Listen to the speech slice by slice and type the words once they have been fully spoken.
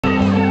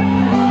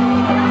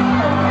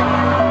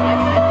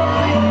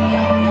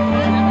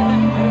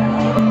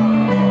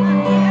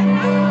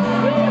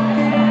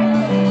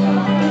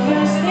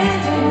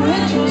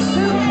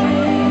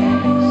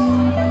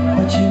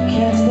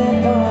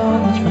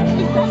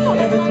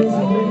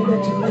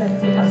that you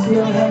left me, I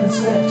still haven't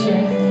slept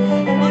yet.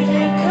 And I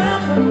can't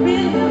comfort me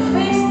in your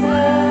face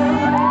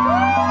now,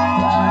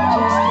 but you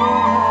just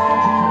can't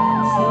hide it.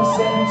 Still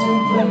setting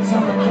 2 plates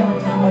on the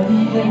counter, but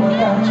eating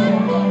without you.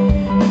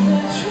 The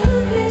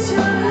truth is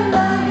you're a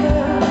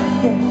liar,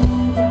 yeah.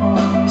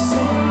 You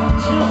say that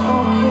you're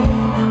okay,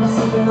 I'm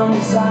sitting on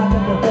the side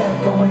of the bed,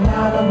 going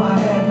out of my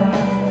head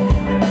now.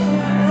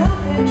 I've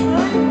been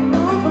trying to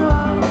move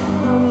on,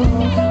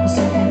 I'm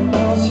saying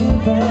bullshit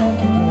back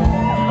again.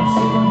 I'm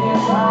sitting here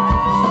trying to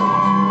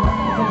persuade you, I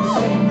think the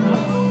same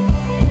thing.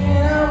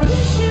 And I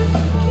wish you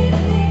could give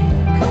me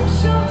a cold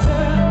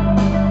shoulder,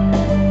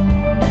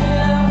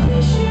 and I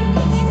wish you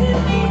could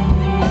still give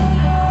me a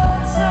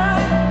hard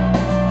time,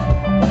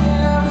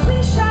 and I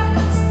wish I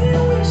could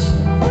still wish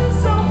it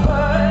was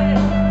over.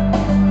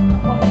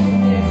 But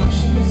even if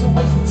wishing is a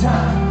waste of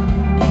time,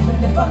 even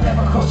if I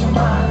never cross your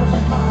mind,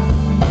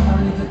 I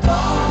leave the door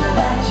on the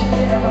latch. If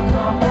you ever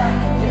come back,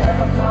 if you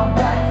ever come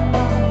back,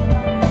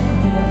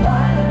 be a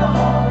line in the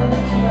hall and the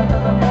key under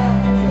the mat.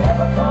 If you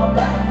ever come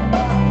back,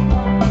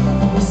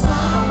 the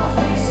smile on my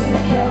face and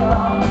the carry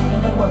on, and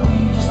then we'll be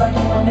just like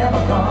you were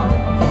never gone.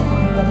 Be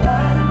a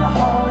line in the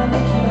hall and the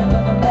key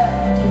under the mat.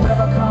 If you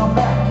ever come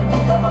back, if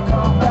you ever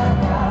come back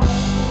now.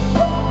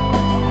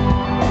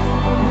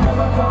 If you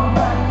ever come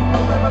back, if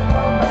you ever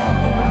come back,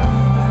 it will be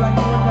just like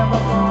you were never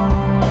gone.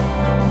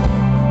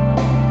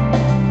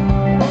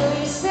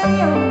 They say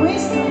I'm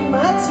wasting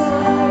my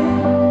time,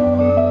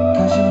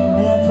 'cause you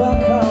never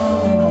come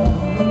around.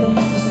 But they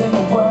used to say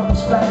the world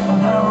was flat, but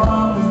how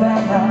wrong is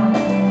that now?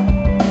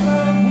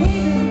 I'm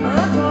leaving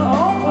my door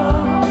open,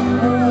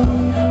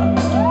 I'm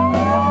just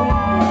keeping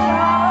everything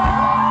out.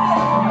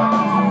 I'm not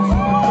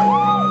confusing the break,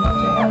 but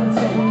you haven't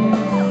taken it.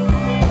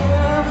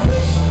 And I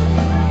wish you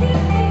could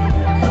give me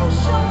a cold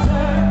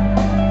shoulder,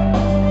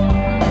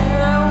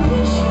 and I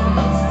wish you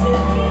could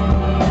still give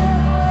me a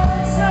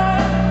hard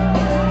time,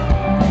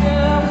 and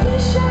I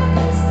wish I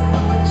could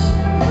still wish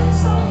it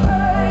was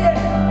over,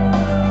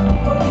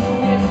 yeah. But even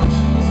if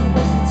wishing is a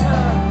waste of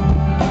time,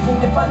 even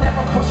if I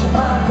never